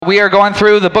We are going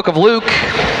through the book of Luke,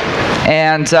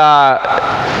 and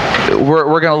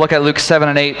we're going to look at Luke 7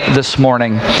 and 8 this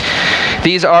morning.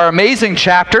 These are amazing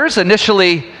chapters.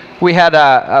 Initially, we had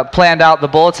planned out the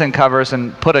bulletin covers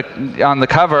and put on the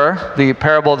cover the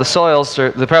parable of the soils, or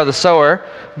the parable of the sower,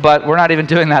 but we're not even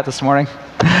doing that this morning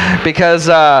because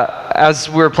as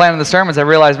we were planning the sermons, I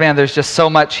realized, man, there's just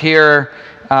so much here,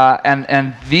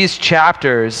 and these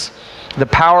chapters, the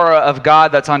power of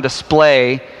God that's on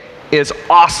display is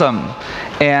awesome,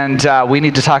 and we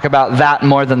need to talk about that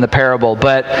more than the parable.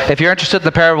 But if you're interested in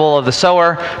the parable of the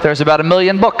sower, there's about 1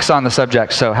 million books on the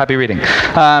subject, so happy reading.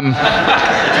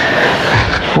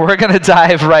 We're going to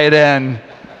dive right in,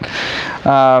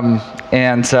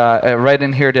 right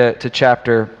in here to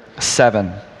chapter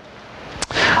 7.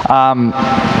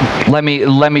 Let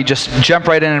me just jump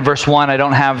right in verse 1. I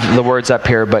don't have the words up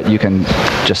here, but you can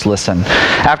just listen.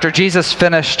 After Jesus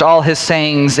finished all his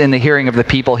sayings in the hearing of the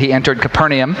people, he entered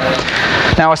Capernaum.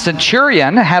 Now a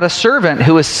centurion had a servant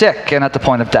who was sick and at the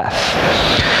point of death.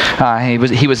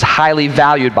 He was highly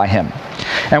valued by him.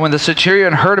 And when the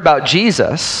centurion heard about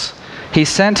Jesus, he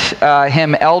sent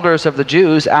him elders of the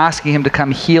Jews, asking him to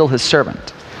come heal his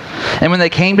servant. And when they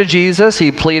came to Jesus,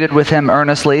 he pleaded with him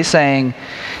earnestly, saying,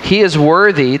 "He is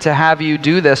worthy to have you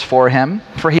do this for him,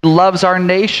 for he loves our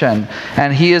nation,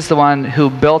 and he is the one who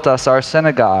built us our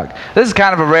synagogue." This is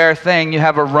kind of a rare thing. You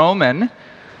have a Roman,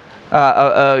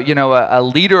 a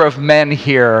leader of men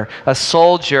here, a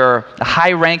soldier, a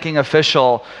high-ranking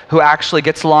official who actually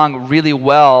gets along really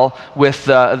well with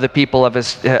the people of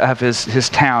his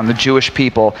town, the Jewish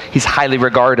people. He's highly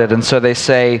regarded, and so they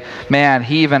say, "Man,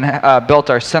 he even built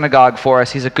our synagogue for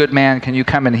us. He's a good man. Can you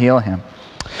come and heal him?"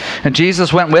 And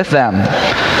Jesus went with them.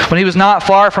 When he was not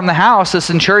far from the house, the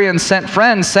centurion sent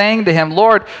friends, saying to him,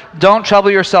 "Lord, don't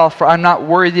trouble yourself, for I'm not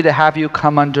worthy to have you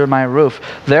come under my roof.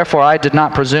 Therefore I did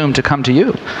not presume to come to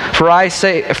you. But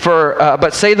say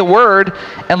the word,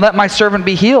 and let my servant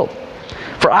be healed.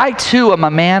 For I too am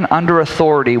a man under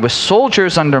authority, with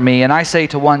soldiers under me, and I say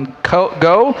to one,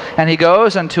 go, and he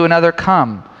goes, and to another,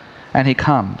 come, and he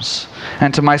comes.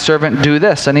 And to my servant, do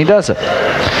this, and he does it."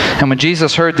 And when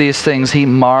Jesus heard these things, he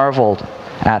marveled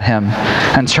at him.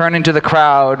 And turning to the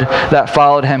crowd that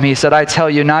followed him, he said, "I tell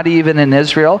you, not even in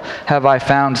Israel have I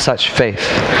found such faith."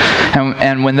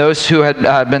 And when those who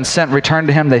had been sent returned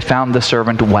to him, they found the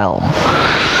servant well.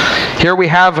 Here we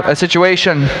have a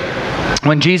situation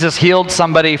when Jesus healed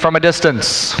somebody from a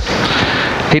distance.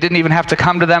 He didn't even have to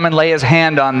come to them and lay his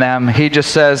hand on them. He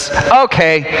just says,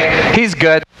 "Okay, he's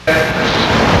good."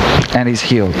 And he's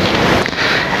healed.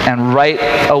 And right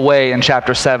away in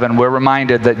chapter 7, we're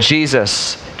reminded that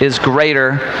Jesus is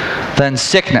greater than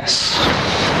sickness.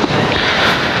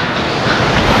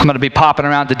 I'm going to be popping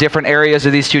around to different areas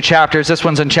of these two chapters. This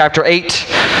one's in chapter 8.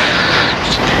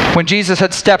 When Jesus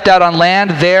had stepped out on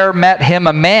land, there met him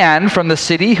a man from the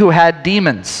city who had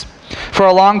demons. For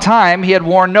a long time he had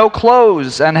worn no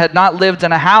clothes and had not lived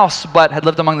in a house, but had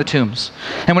lived among the tombs.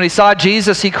 And when he saw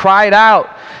Jesus, he cried out.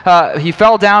 He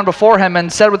fell down before him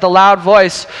and said with a loud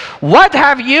voice, "What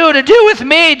have you to do with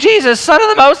me, Jesus, Son of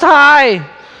the Most High?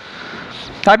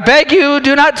 I beg you,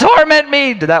 do not torment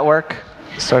me." Did that work?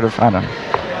 Sort of, I don't know.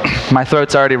 My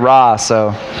throat's already raw,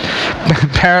 so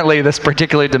apparently this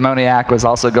particular demoniac was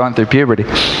also going through puberty.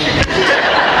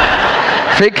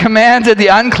 He commanded the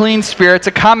unclean spirit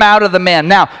to come out of the man.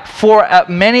 Now, for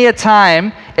many a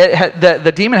time,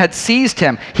 the demon had seized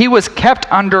him. He was kept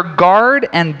under guard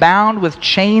and bound with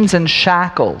chains and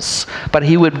shackles. But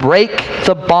he would break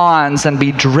the bonds and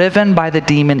be driven by the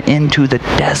demon into the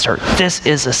desert. This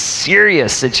is a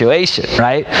serious situation,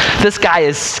 right? This guy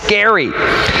is scary.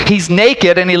 He's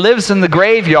naked and he lives in the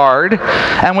graveyard.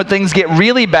 And when things get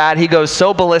really bad, he goes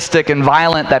so ballistic and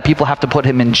violent that people have to put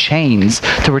him in chains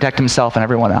to protect himself and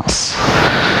everyone else.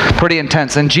 Pretty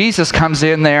intense. And Jesus comes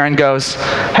in there and goes,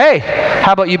 "Hey,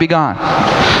 how about you be gone?"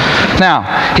 Now,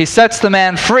 he sets the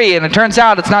man free, and it turns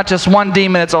out it's not just one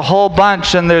demon, it's a whole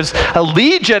bunch, and there's a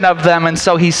legion of them, and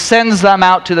so he sends them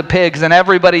out to the pigs, and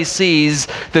everybody sees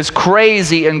this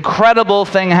crazy, incredible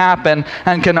thing happen,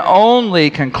 and can only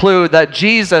conclude that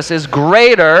Jesus is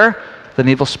greater than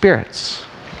evil spirits.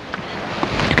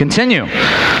 Continue.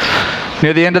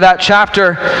 Near the end of that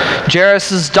chapter,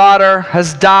 Jairus' daughter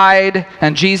has died,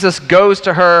 and Jesus goes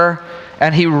to her,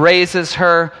 and he raises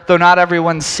her, though not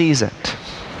everyone sees it.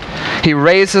 He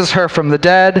raises her from the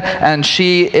dead, and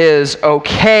she is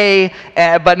okay.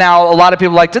 But now a lot of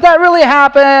people are like, did that really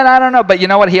happen? I don't know. But you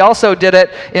know what? He also did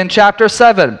it in chapter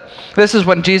 7. This is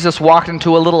when Jesus walked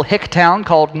into a little hick town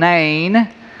called Nain.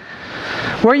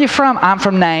 Where are you from? I'm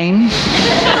from Nain.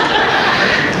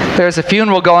 There's a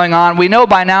funeral going on. We know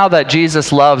by now that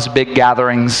Jesus loves big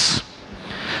gatherings.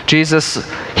 Jesus,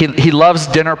 he loves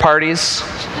dinner parties.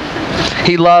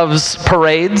 He loves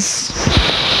parades.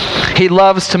 He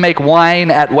loves to make wine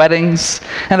at weddings.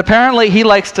 And apparently he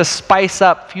likes to spice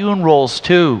up funerals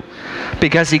too.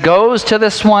 Because he goes to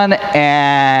this one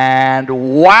and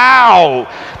wow,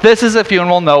 this is a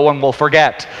funeral no one will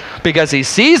forget. Because he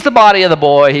sees the body of the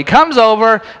boy, he comes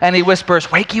over and he whispers,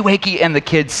 "Wakey, wakey," and the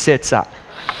kid sits up.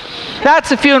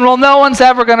 That's a funeral no one's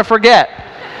ever going to forget.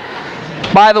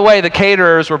 By the way, the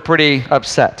caterers were pretty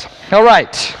upset. All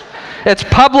right. It's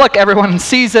public. Everyone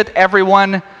sees it.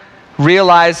 Everyone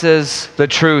realizes the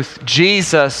truth.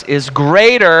 Jesus is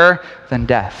greater than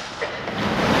death.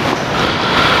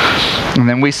 And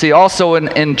then we see also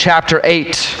in chapter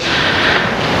 8,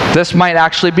 this might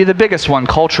actually be the biggest one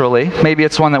culturally. Maybe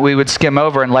it's one that we would skim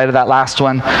over in light of that last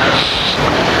one.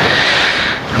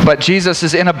 But Jesus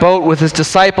is in a boat with his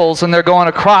disciples, and they're going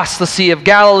across the Sea of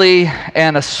Galilee,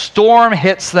 and a storm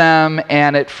hits them,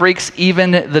 and it freaks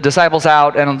even the disciples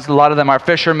out, and a lot of them are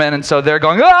fishermen, and so they're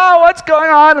going, "Oh, what's going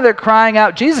on?" And they're crying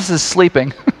out. Jesus is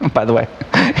sleeping, by the way.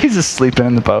 He's just sleeping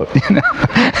in the boat. You know?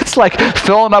 It's like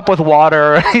filling up with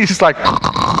water. He's like,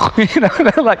 you know,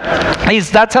 they're like,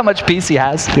 that's how much peace he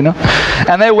has, you know?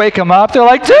 And they wake him up. They're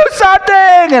like, "Do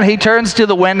something!" And he turns to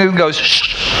the wind and goes,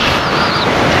 "Shh."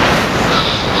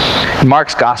 In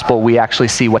Mark's gospel, we actually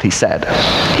see what he said.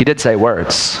 He did say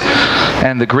words.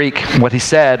 And the Greek, what he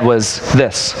said was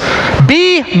this: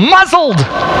 "Be muzzled!"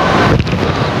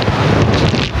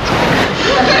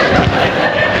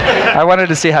 I wanted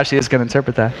to see how she is going to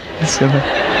interpret that.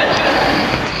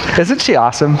 Isn't she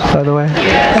awesome, by the way?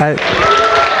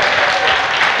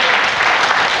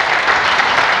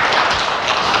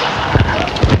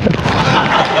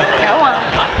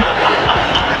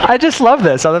 I just love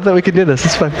this. I love that we can do this.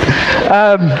 It's fun.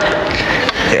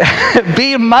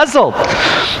 Be muzzled.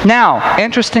 Now,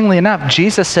 interestingly enough,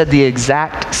 Jesus said the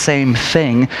exact same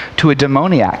thing to a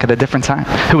demoniac at a different time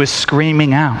who was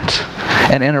screaming out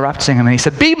and interrupting him. And he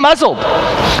said, "Be muzzled.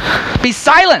 Be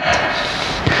silent."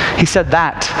 He said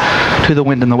that to the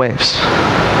wind and the waves.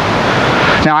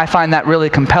 Now, I find that really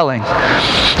compelling.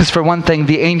 Because for one thing,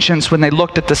 the ancients, when they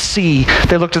looked at the sea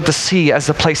as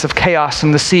a place of chaos,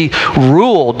 and the sea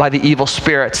ruled by the evil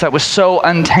spirits that was so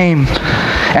untamed.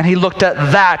 And he looked at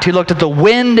that. He looked at the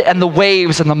wind and the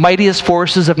waves and the mightiest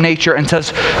forces of nature and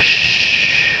says,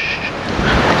 "Shh."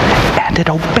 And it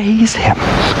obeys him.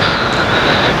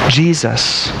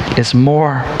 Jesus is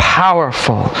more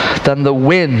powerful than the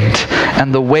wind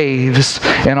and the waves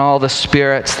and all the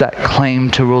spirits that claim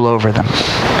to rule over them.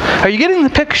 Are you getting the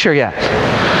picture yet?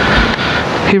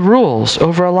 He rules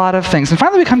over a lot of things. And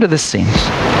finally we come to this scene.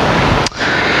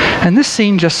 And this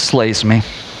scene just slays me.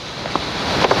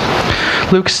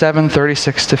 Luke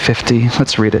 7:36-50.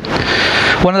 Let's read it.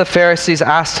 One of the Pharisees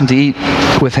asked him to eat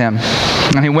with him.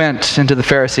 And he went into the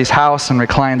Pharisee's house and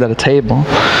reclined at a table.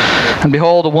 And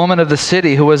behold, a woman of the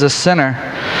city who was a sinner,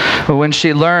 when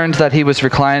she learned that he was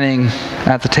reclining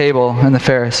at the table in the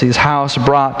Pharisee's house,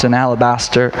 brought an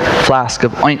alabaster flask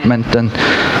of ointment, and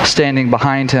standing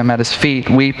behind him at his feet,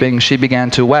 weeping, she began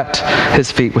to wet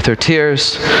his feet with her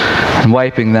tears, and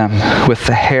wiping them with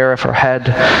the hair of her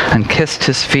head, and kissed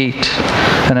his feet,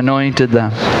 and anointed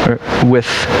them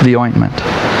with the ointment.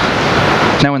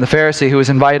 Now when the Pharisee who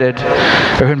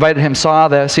invited him saw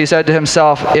this, he said to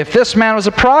himself, "If this man was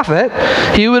a prophet,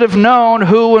 he would have known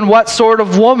who and what sort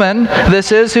of woman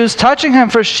this is who's touching him,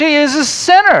 for she is a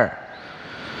sinner."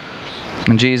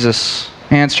 And Jesus,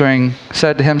 answering,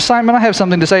 said to him, "Simon, I have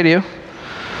something to say to you."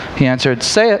 He answered,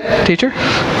 "Say it, teacher."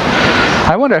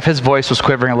 I wonder if his voice was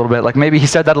quivering a little bit. Like maybe he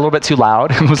said that a little bit too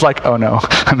loud and was like, "Oh no,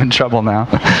 I'm in trouble now."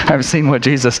 I've seen what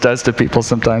Jesus does to people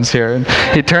sometimes here. And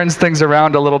he turns things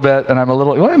around a little bit, and I'm a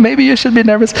little, well, maybe you should be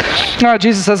nervous. No,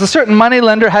 Jesus says, "A certain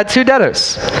moneylender had two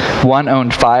debtors. One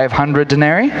owned 500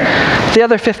 denarii, the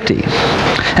other 50.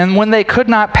 And when they could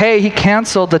not pay, he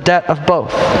canceled the debt of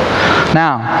both.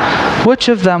 Now, which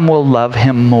of them will love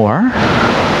him more?"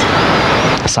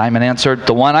 Simon answered,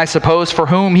 "The one, I suppose, for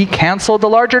whom he canceled the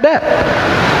larger debt."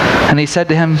 And he said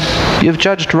to him, "You've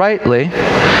judged rightly."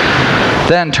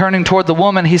 Then, turning toward the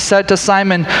woman, he said to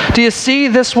Simon, "Do you see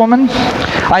this woman?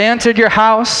 I entered your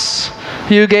house.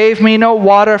 You gave me no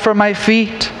water for my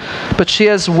feet, but she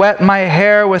has wet my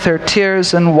hair with her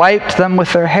tears and wiped them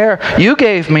with her hair. You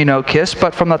gave me no kiss,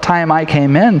 but from the time I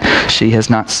came in, she has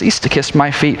not ceased to kiss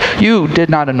my feet. You did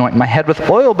not anoint my head with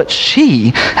oil, but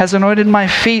she has anointed my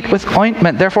feet with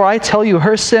ointment. Therefore I tell you,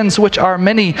 her sins, which are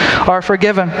many, are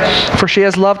forgiven, for she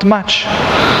has loved much.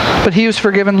 But he who's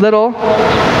forgiven little,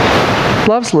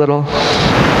 loves little."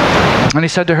 And he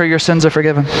said to her, your sins are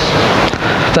forgiven.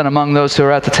 Then among those who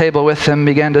were at the table with him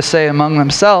began to say among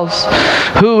themselves,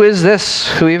 who is this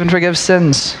who even forgives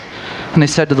sins? And he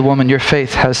said to the woman, your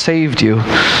faith has saved you.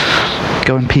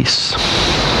 Go in peace.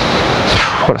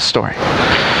 What a story.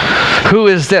 Who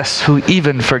is this who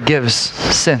even forgives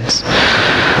sins?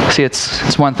 See,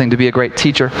 it's one thing to be a great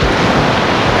teacher.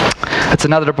 It's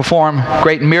another to perform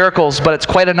great miracles, but it's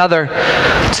quite another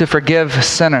to forgive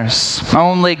sinners.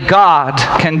 Only God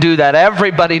can do that.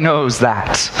 Everybody knows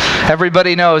that.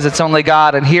 Everybody knows it's only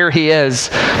God, and here he is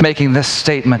making this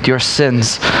statement, your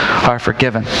sins are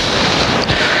forgiven.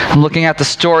 Looking at the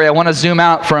story, I want to zoom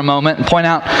out for a moment and point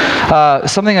out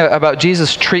something about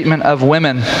Jesus' treatment of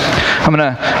women. I'm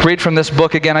going to read from this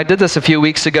book again. I did this a few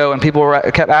weeks ago, and people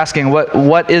kept asking,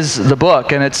 what is the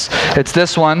book? And it's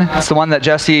this one. It's the one that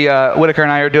Jesse Whitaker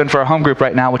and I are doing for our home group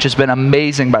right now, which has been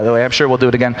amazing, by the way. I'm sure we'll do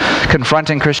it again.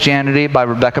 Confronting Christianity by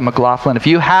Rebecca McLaughlin. If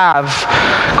you have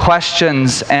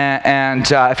questions and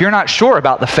if you're not sure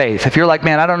about the faith, if you're like,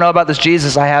 man, I don't know about this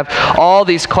Jesus, I have all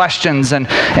these questions, and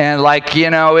like, you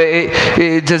know,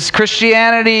 does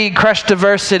Christianity crush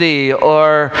diversity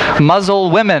or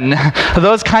muzzle women?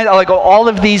 Those kind of, like, all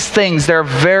of these things, they're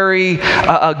very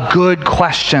good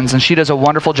questions, and she does a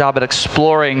wonderful job at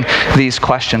exploring these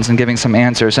questions and giving some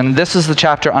answers. And this is the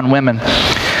chapter on women.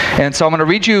 And so I'm going to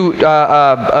read you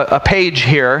a page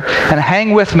here, and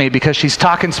hang with me because she's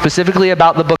talking specifically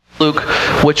about the book of Luke,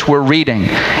 which we're reading.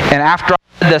 And after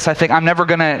this, I think I'm never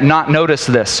going to not notice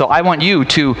this. So I want you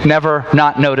to never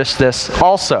not notice this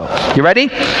also. You ready?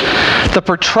 The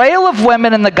portrayal of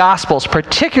women in the Gospels,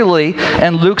 particularly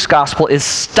in Luke's Gospel, is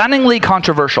stunningly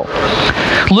controversial.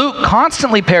 Luke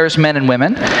constantly pairs men and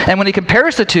women, and when he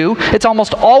compares the two, it's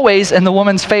almost always in the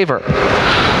woman's favor.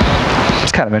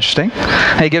 It's kind of interesting.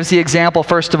 He gives the example,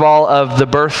 first of all, of the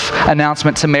birth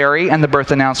announcement to Mary and the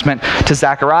birth announcement to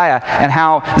Zechariah, and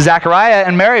how Zechariah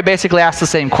and Mary basically ask the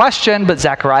same question, but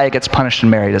Zechariah gets punished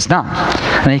and Mary does not.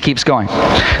 And he keeps going.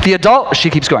 She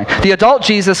keeps going. The adult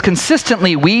Jesus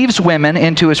consistently weaves women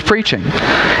into his preaching.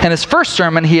 In his first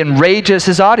sermon, he enrages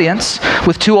his audience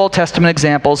with two Old Testament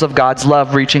examples of God's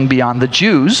love reaching beyond the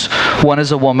Jews. One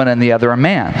is a woman and the other a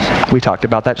man. We talked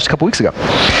about that just a couple weeks ago.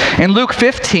 In Luke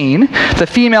 15, the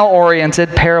female-oriented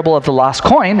parable of the lost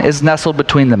coin is nestled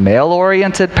between the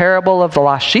male-oriented parable of the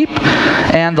lost sheep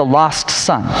and the lost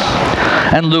son.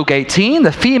 In Luke 18,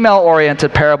 the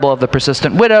female-oriented parable of the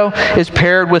persistent widow is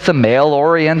paired with the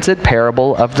male-oriented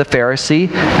parable of the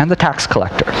Pharisee and the tax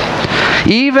collector.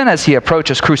 Even as he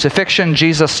approaches crucifixion,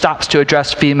 Jesus stops to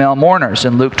address female mourners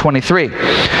in Luke 23.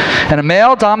 In a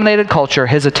male-dominated culture,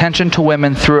 his attention to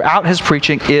women throughout his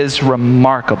preaching is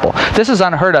remarkable. This is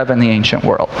unheard of in the ancient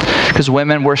world, because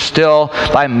women were still,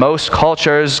 by most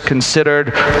cultures,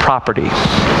 considered property.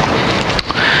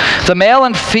 The male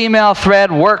and female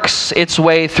thread works its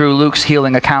way through Luke's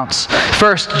healing accounts.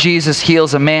 First, Jesus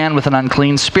heals a man with an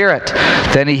unclean spirit.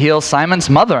 Then he heals Simon's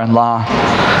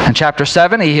mother-in-law. In chapter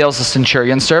 7, he heals a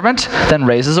centurion's servant, then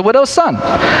raises a widow's son.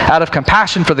 Out of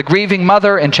compassion for the grieving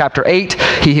mother, in chapter 8,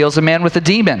 he heals a man with a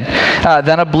demon,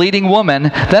 then a bleeding woman,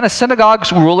 then a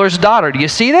synagogue ruler's daughter. Do you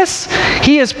see this?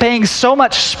 He is paying so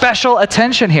much special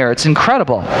attention here. It's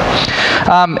incredible.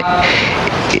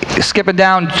 Skipping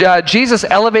down, Jesus'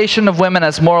 elevation of women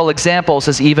as moral examples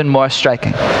is even more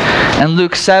striking. In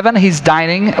Luke 7, he's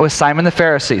dining with Simon the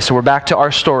Pharisee. So we're back to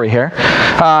our story here.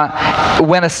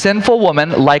 When a sinful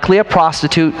woman, likely a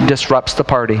prostitute, disrupts the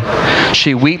party,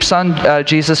 she weeps on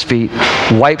Jesus' feet,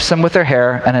 wipes him with her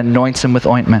hair, and anoints him with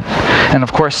ointment. And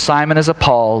of course, Simon is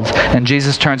appalled, and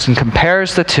Jesus turns and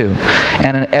compares the two.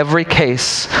 And in every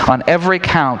case, on every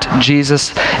count,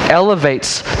 Jesus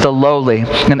elevates the lowly.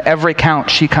 In every count,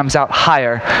 she comes out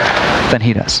higher than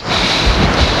he does.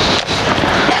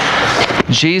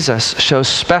 Jesus shows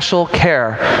special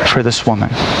care for this woman.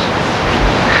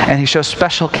 And he shows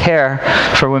special care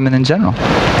for women in general.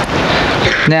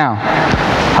 Now,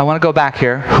 I want to go back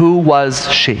here. Who was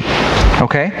she?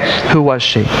 Okay? Who was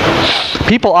she?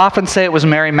 People often say it was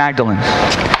Mary Magdalene.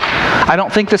 I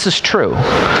don't think this is true.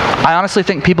 I honestly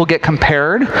think people get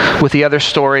compared with the other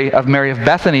story of Mary of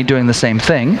Bethany doing the same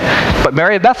thing, but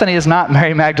Mary of Bethany is not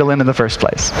Mary Magdalene in the first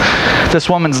place. This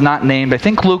woman's not named. I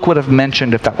think Luke would have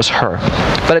mentioned if that was her.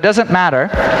 But it doesn't matter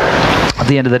at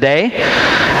the end of the day.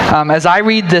 As I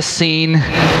read this scene,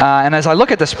 and as I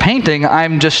look at this painting,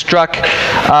 I'm just struck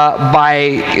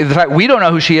by the fact we don't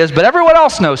know who she is, but everyone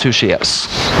else knows who she is.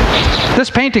 This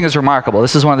painting is remarkable.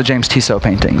 This is one of the James Tissot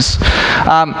paintings.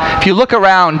 If you look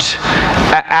around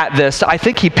at this, I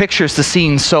think he pictures the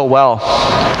scene so well.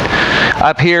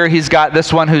 Up here, he's got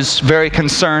this one who's very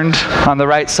concerned on the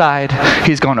right side.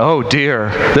 He's going, oh dear,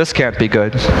 this can't be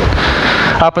good.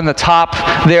 Up in the top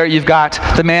there, you've got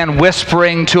the man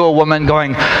whispering to a woman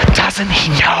going, doesn't he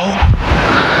know?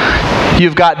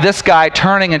 You've got this guy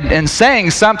turning and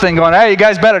saying something, going, hey, you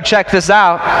guys better check this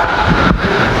out.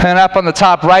 And up on the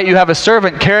top right, you have a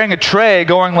servant carrying a tray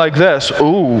going like this.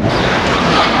 Ooh.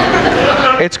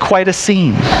 It's quite a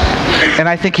scene. And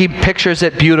I think he pictures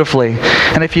it beautifully.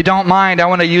 And if you don't mind, I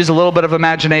want to use a little bit of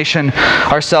imagination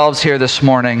ourselves here this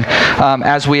morning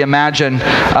as we imagine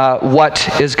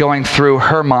what is going through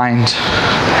her mind.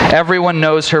 Everyone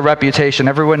knows her reputation.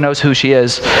 Everyone knows who she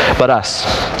is but us.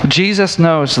 Jesus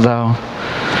knows, though.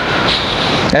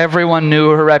 Everyone knew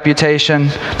her reputation.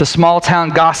 The small town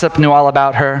gossip knew all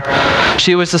about her.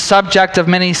 She was the subject of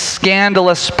many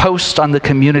scandalous posts on the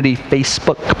community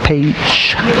Facebook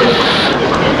page.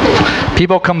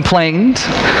 People complained.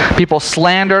 People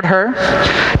slandered her.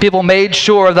 People made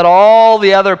sure that all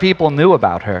the other people knew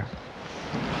about her.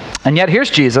 And yet here's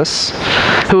Jesus,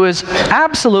 who is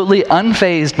absolutely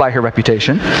unfazed by her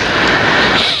reputation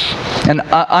and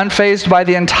unfazed by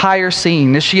the entire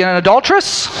scene. Is she an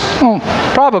adulteress? Well,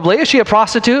 probably. Is she a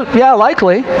prostitute? Yeah,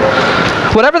 likely.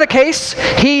 Whatever the case,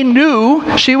 he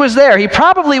knew she was there. He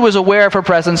probably was aware of her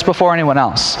presence before anyone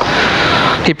else.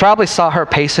 He probably saw her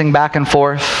pacing back and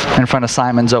forth in front of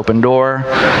Simon's open door,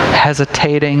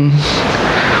 hesitating,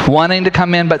 wanting to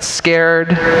come in but scared,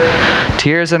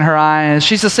 tears in her eyes.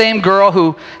 She's the same girl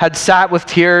who had sat with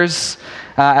tears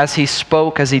as he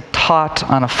spoke, as he taught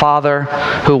on a Father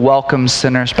who welcomes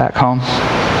sinners back home.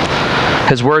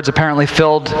 His words apparently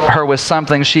filled her with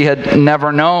something she had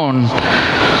never known,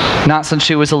 not since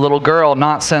she was a little girl,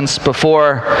 not since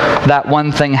before that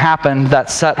one thing happened that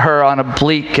set her on a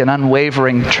bleak and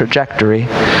unwavering trajectory.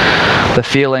 The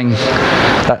feeling,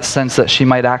 that sense that she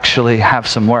might actually have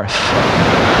some worth.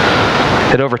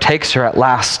 It overtakes her at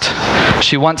last.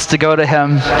 She wants to go to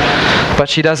him, but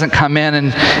she doesn't come in,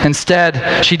 and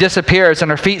instead she disappears, and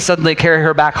her feet suddenly carry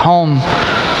her back home.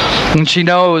 And she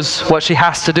knows what she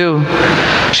has to do.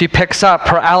 She picks up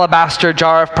her alabaster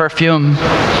jar of perfume.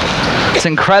 It's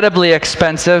incredibly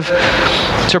expensive.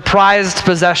 It's her prized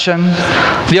possession,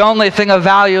 the only thing of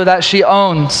value that she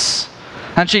owns.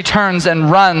 And she turns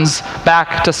and runs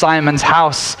back to Simon's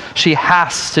house. She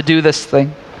has to do this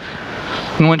thing.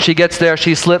 And when she gets there,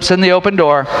 she slips in the open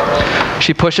door.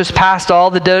 She pushes past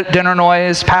all the dinner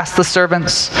noise, past the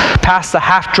servants, past the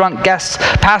half-drunk guests,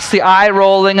 past the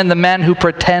eye-rolling and the men who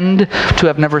pretend to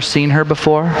have never seen her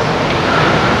before,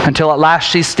 until at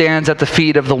last she stands at the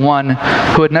feet of the one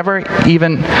who had never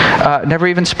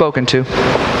even spoken to.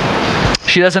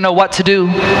 She doesn't know what to do.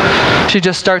 She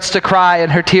just starts to cry,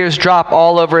 and her tears drop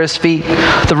all over his feet.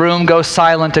 The room goes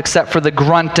silent except for the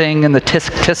grunting and the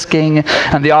tisk-tisking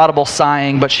and the audible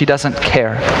sighing, but she doesn't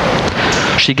care.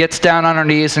 She gets down on her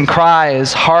knees and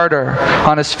cries harder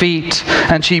on his feet,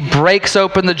 and she breaks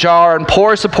open the jar and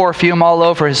pours the perfume all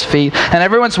over his feet. And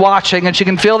everyone's watching, and she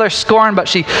can feel their scorn, but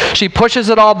she pushes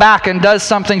it all back and does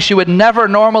something she would never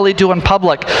normally do in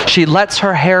public. She lets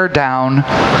her hair down.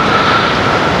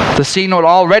 The scene would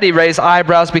already raise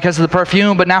eyebrows because of the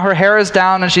perfume, but now her hair is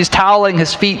down and she's toweling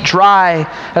his feet dry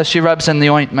as she rubs in the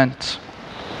ointment.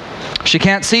 She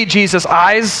can't see Jesus'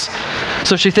 eyes,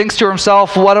 so she thinks to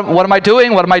herself, what am I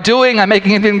doing? What am I doing? I'm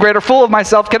making an even greater fool of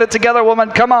myself. Get it together,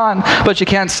 woman. Come on. But she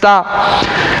can't stop.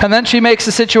 And then she makes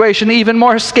the situation even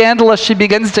more scandalous. She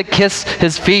begins to kiss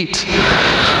his feet.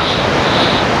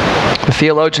 The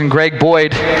theologian Greg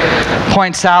Boyd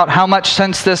points out how much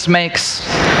sense this makes.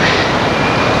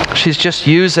 She's just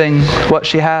using what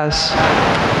she has.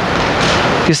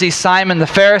 You see, Simon the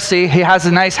Pharisee, he has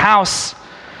a nice house.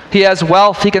 He has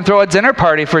wealth. He can throw a dinner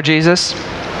party for Jesus.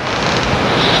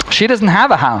 She doesn't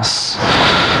have a house.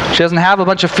 She doesn't have a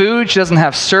bunch of food. She doesn't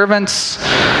have servants.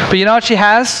 But you know what she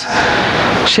has?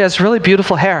 She has really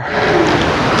beautiful hair.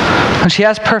 And she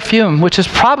has perfume, which is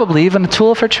probably even a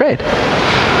tool of her trade.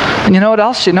 And you know what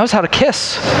else? She knows how to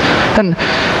kiss. And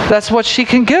that's what she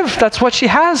can give. That's what she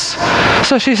has.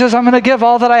 So she says, I'm going to give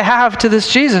all that I have to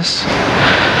this Jesus.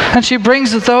 And she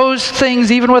brings those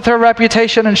things, even with her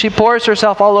reputation, and she pours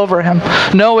herself all over him,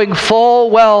 knowing full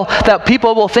well that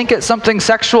people will think it's something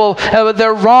sexual.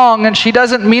 They're wrong, and she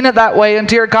doesn't mean it that way. And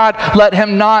dear God, let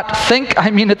him not think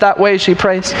I mean it that way, she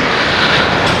prays.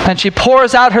 And she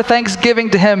pours out her thanksgiving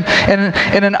to him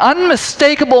in an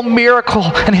unmistakable miracle.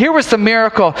 And here was the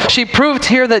miracle. She proved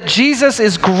here that Jesus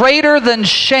is greater than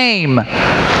shame.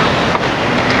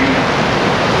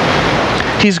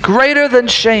 He's greater than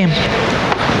shame.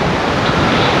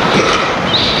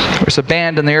 There's a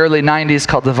band in the early 90s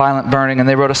called The Violent Burning, and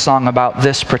they wrote a song about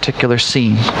this particular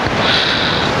scene.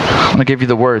 I'm going to give you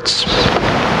the words.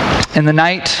 In the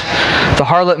night, the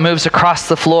harlot moves across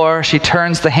the floor. She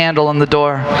turns the handle on the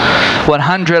door.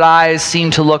 100 eyes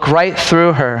seem to look right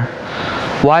through her.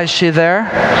 Why is she there?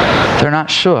 They're not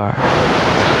sure.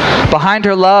 Behind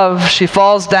her love, she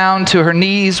falls down to her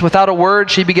knees. Without a word,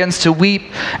 she begins to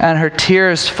weep, and her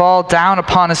tears fall down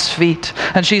upon his feet.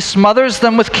 And she smothers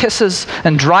them with kisses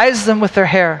and dries them with her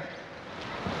hair.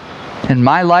 In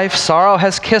my life, sorrow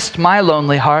has kissed my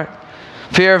lonely heart.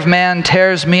 Fear of man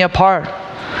tears me apart.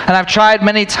 And I've tried, but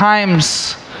many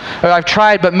times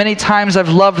I've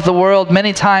loved the world.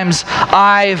 Many times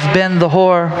I've been the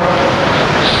whore.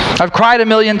 I've cried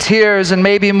 1,000,000 tears and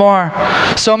maybe more.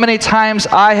 So many times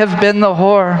I have been the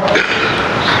whore.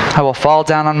 I will fall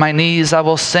down on my knees. I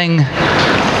will sing,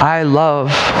 I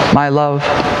love my love.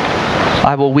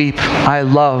 I will weep, I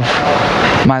love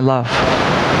my love.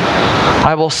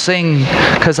 I will sing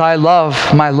because I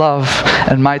love my love,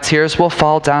 and my tears will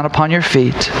fall down upon your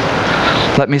feet.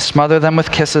 Let me smother them with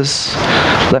kisses.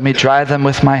 Let me dry them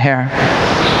with my hair.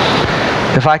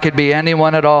 If I could be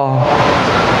anyone at all,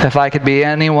 if I could be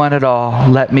anyone at all,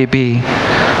 let me be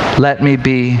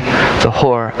the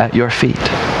whore at your feet.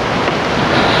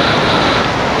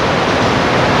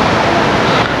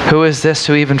 Who is this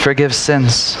who even forgives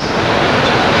sins?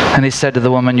 And he said to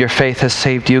the woman, your faith has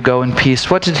saved you. Go in peace.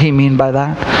 What did he mean by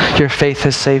that? Your faith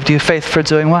has saved you. Faith for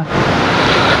doing what?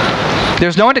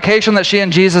 There's no indication that she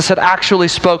and Jesus had actually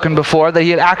spoken before, that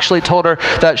he had actually told her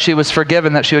that she was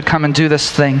forgiven, that she would come and do this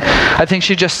thing. I think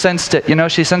she just sensed it.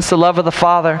 She sensed the love of the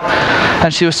Father,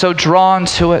 and she was so drawn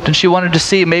to it, and she wanted to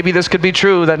see maybe this could be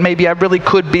true, that maybe I really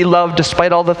could be loved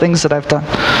despite all the things that I've done.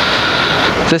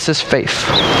 This is faith.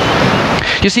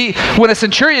 You see, when a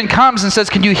centurion comes and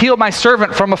says, can you heal my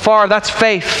servant from afar? That's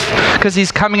faith, because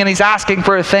he's coming and he's asking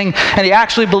for a thing, and he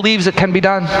actually believes it can be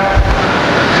done.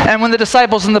 And when the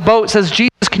disciples in the boat says,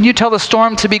 Jesus, can you tell the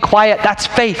storm to be quiet? That's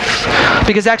faith,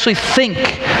 because they actually think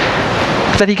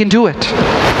that he can do it.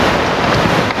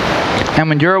 And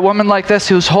when you're a woman like this,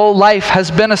 whose whole life has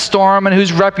been a storm and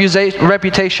whose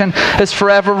reputation is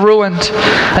forever ruined,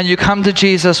 and you come to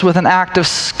Jesus with an act of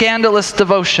scandalous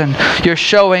devotion, you're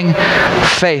showing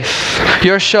faith.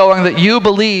 You're showing that you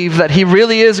believe that he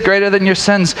really is greater than your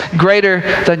sins, greater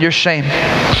than your shame.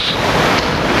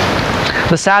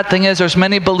 The sad thing is, there's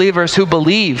many believers who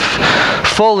believe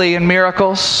fully in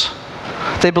miracles.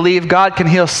 They believe God can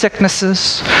heal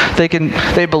sicknesses.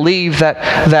 They believe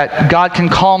that God can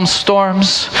calm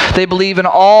storms. They believe in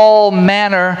all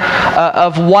manner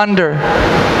of wonder.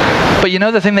 But you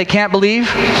know the thing they can't believe?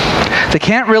 They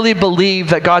can't really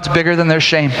believe that God's bigger than their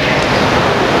shame.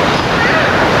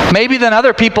 Maybe than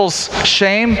other people's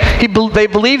shame. They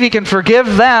believe he can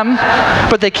forgive them,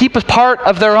 but they keep a part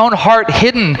of their own heart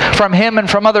hidden from him and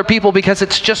from other people because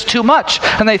it's just too much.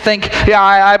 And they think, yeah,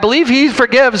 I believe he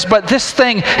forgives, but this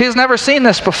thing, he's never seen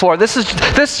this before.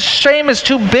 This shame is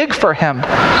too big for him.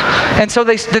 And so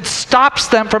it stops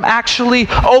them from actually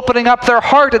opening up their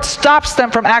heart. It stops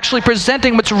them from actually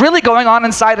presenting what's really going on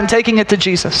inside and taking it to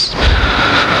Jesus.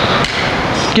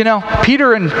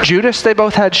 Peter and Judas, they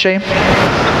both had shame.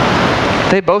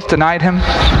 They both denied him.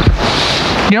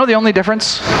 The only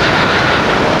difference?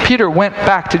 Peter went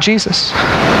back to Jesus.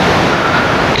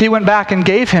 He went back and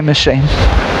gave him his shame.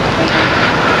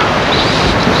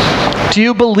 Do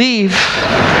you believe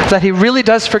that he really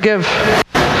does forgive?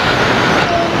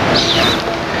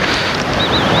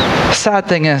 Sad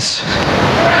thing is,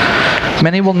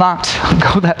 many will not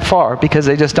go that far because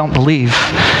they just don't believe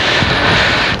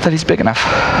that he's big enough.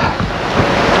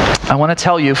 I want to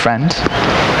tell you, friend,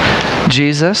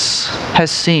 Jesus has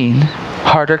seen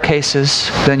harder cases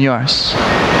than yours.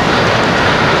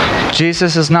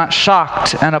 Jesus is not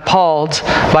shocked and appalled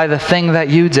by the thing that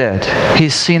you did.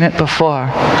 He's seen it before.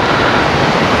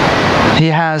 He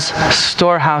has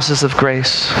storehouses of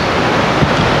grace.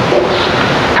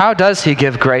 How does he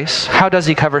give grace? How does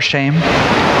he cover shame?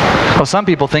 Well, some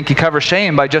people think he covers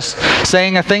shame by just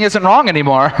saying a thing isn't wrong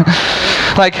anymore.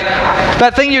 Like,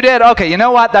 that thing you did, okay, you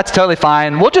know what? That's totally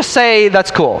fine. We'll just say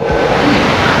that's cool.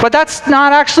 But that's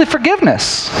not actually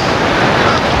forgiveness.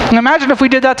 And imagine if we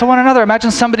did that to one another.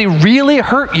 Imagine somebody really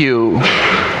hurt you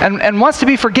and wants to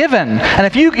be forgiven. And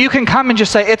if you can come and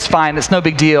just say, it's fine, it's no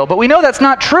big deal. But we know that's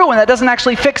not true, and that doesn't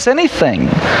actually fix anything.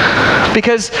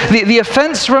 Because the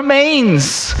offense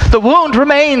remains. The wound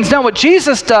remains. Now what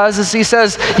Jesus does is he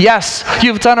says, yes,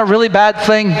 you've done a really bad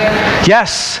thing.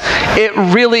 Yes, it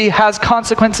really has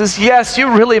consequences. Yes,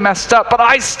 you really messed up, but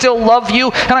I still love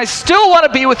you, and I still want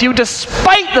to be with you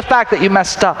despite the fact that you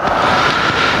messed up.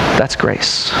 That's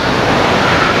grace.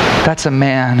 That's a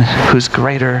man who's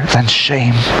greater than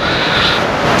shame.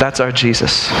 That's our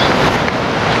Jesus.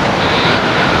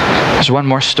 There's one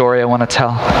more story I want to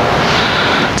tell.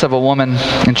 It's of a woman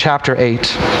in chapter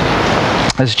 8.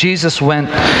 As Jesus went,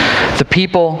 the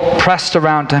people pressed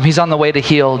around him. He's on the way to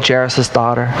heal Jairus'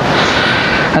 daughter.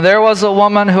 And there was a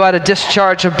woman who had a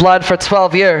discharge of blood for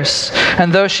 12 years.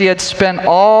 And though she had spent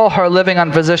all her living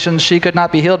on physicians, she could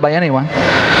not be healed by anyone.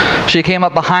 She came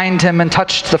up behind him and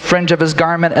touched the fringe of his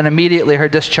garment, and immediately her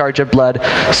discharge of blood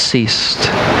ceased.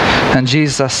 And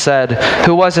Jesus said,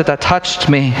 "Who was it that touched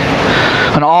me?"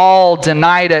 And all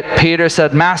denied it. Peter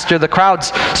said, "Master, the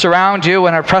crowds surround you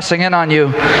and are pressing in on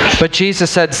you." But Jesus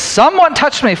said, "Someone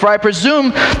touched me, for I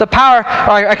presume the power,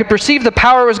 or I could perceive the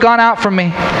power was gone out from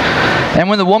me." And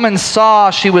when the woman saw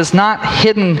she was not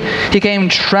hidden, he came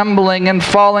trembling and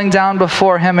falling down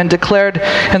before him and declared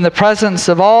in the presence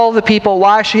of all the people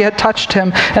why she had touched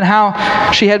him and how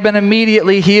she had been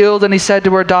immediately healed. And he said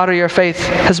to her, "Daughter, your faith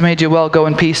has made you well. Go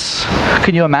in peace."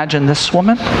 Can you imagine this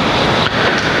woman?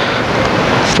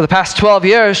 For the past 12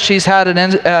 years, she's had an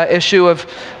issue of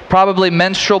probably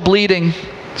menstrual bleeding.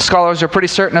 Scholars are pretty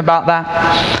certain about that,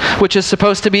 which is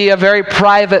supposed to be a very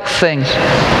private thing.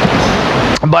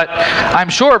 But I'm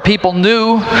sure people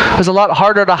knew it was a lot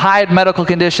harder to hide medical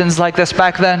conditions like this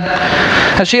back then.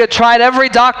 And she had tried every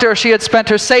doctor. She had spent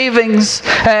her savings,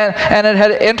 and it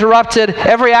had interrupted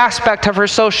every aspect of her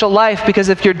social life, because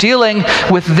if you're dealing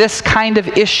with this kind of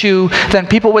issue, then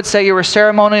people would say you were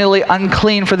ceremonially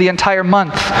unclean for the entire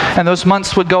month, and those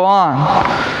months would go on,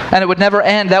 and it would never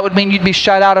end. That would mean you'd be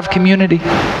shut out of community.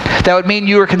 That would mean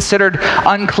you were considered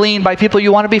unclean by people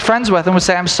you want to be friends with, and would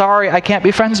say, "I'm sorry, I can't be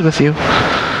friends with you."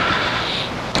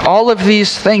 All of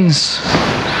these things,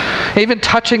 even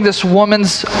touching this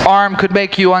woman's arm could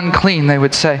make you unclean, they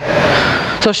would say.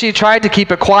 So she tried to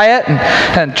keep it quiet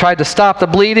and tried to stop the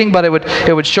bleeding, but it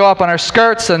would show up on her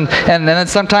skirts, and then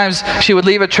sometimes she would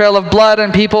leave a trail of blood,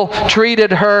 and people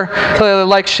treated her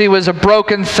like she was a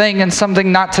broken thing and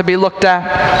something not to be looked at.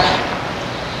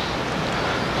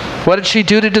 "What did she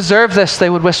do to deserve this?" they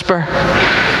would whisper.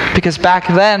 Because back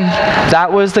then,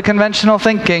 that was the conventional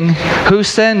thinking. Who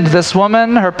sinned? This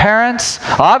woman? Her parents?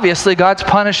 Obviously, God's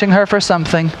punishing her for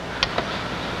something.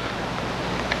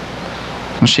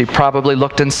 And she probably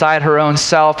looked inside her own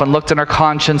self and looked in her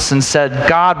conscience and said,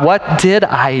 "God, what did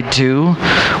I do?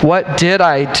 What did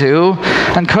I do?"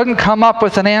 And couldn't come up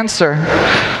with an answer.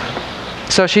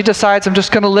 So she decides, "I'm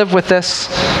just going to live with this.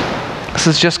 This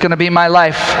is just going to be my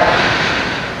life."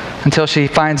 Until she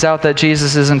finds out that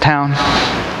Jesus is in town.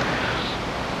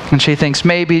 And she thinks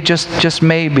maybe, just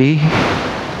maybe.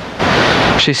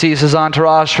 She sees his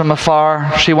entourage from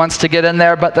afar. She wants to get in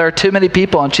there, but there are too many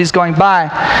people, and she's going by.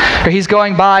 Or he's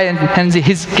going by, and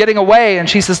he's getting away, and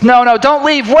she says, no, don't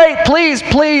leave. Wait, please,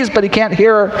 please. But he can't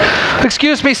hear her.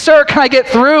 "Excuse me, sir, can I get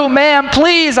through? Ma'am,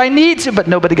 please, I need to." But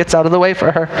nobody gets out of the way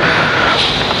for her.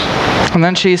 And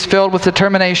then she's filled with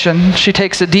determination. She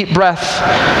takes a deep breath,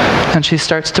 and she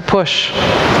starts to push.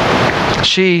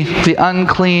 She, the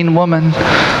unclean woman,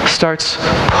 starts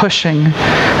pushing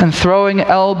and throwing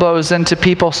elbows into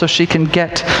people so she can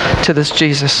get to this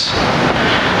Jesus.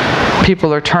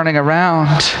 People are turning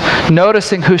around,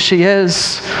 noticing who she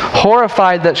is,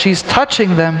 horrified that she's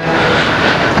touching them.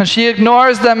 And she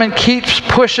ignores them and keeps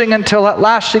pushing until at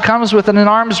last she comes within an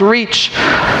arm's reach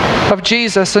of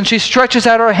Jesus, and she stretches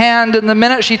out her hand, and the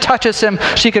minute she touches him,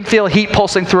 she can feel heat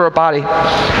pulsing through her body.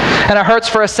 And it hurts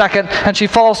for a second, and she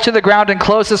falls to the ground and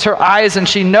closes her eyes, and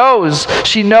she knows,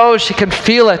 she can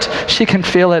feel it. She can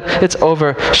feel it. It's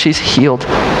over. She's healed.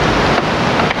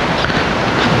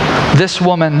 This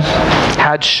woman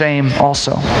had shame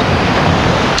also.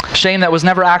 Shame that was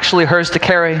never actually hers to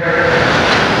carry.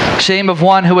 Shame of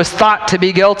one who was thought to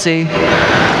be guilty,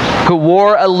 who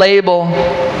wore a label.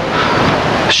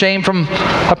 Shame from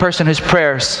a person whose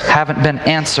prayers haven't been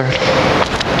answered.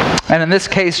 And in this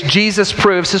case, Jesus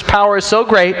proves his power is so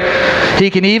great, he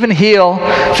can even heal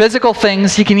physical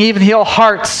things. He can even heal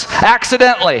hearts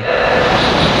accidentally.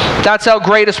 That's how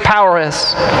great his power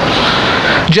is.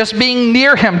 Just being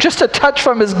near him, just a touch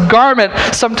from his garment,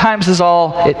 sometimes is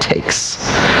all it takes.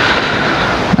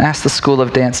 Ask the School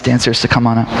of Dance dancers to come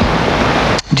on up.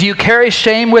 Do you carry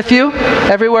shame with you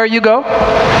everywhere you go?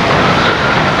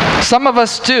 Some of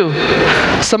us do.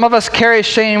 Some of us carry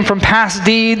shame from past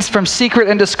deeds, from secret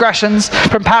indiscretions,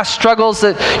 from past struggles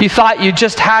that you thought you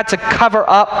just had to cover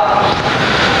up.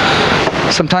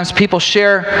 Sometimes people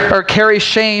share or carry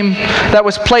shame that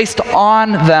was placed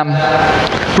on them.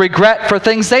 Regret for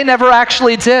things they never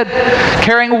actually did.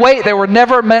 Carrying weight they were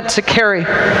never meant to carry.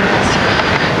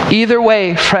 Either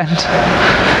way, friend,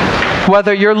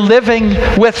 whether you're living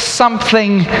with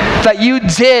something that you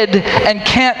did and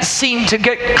can't seem to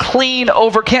get clean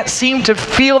over, can't seem to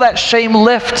feel that shame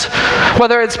lift,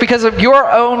 whether it's because of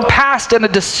your own past and a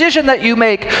decision that you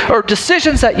make, or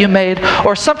decisions that you made,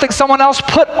 or something someone else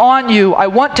put on you, I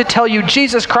want to tell you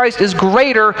Jesus Christ is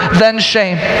greater than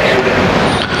shame.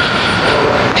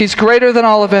 He's greater than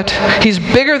all of it. He's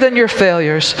bigger than your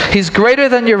failures. He's greater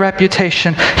than your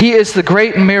reputation. He is the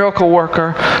great miracle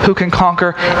worker who can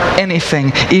conquer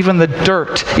anything, even the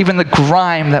dirt, even the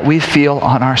grime that we feel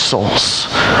on our souls.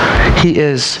 He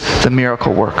is the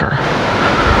miracle worker.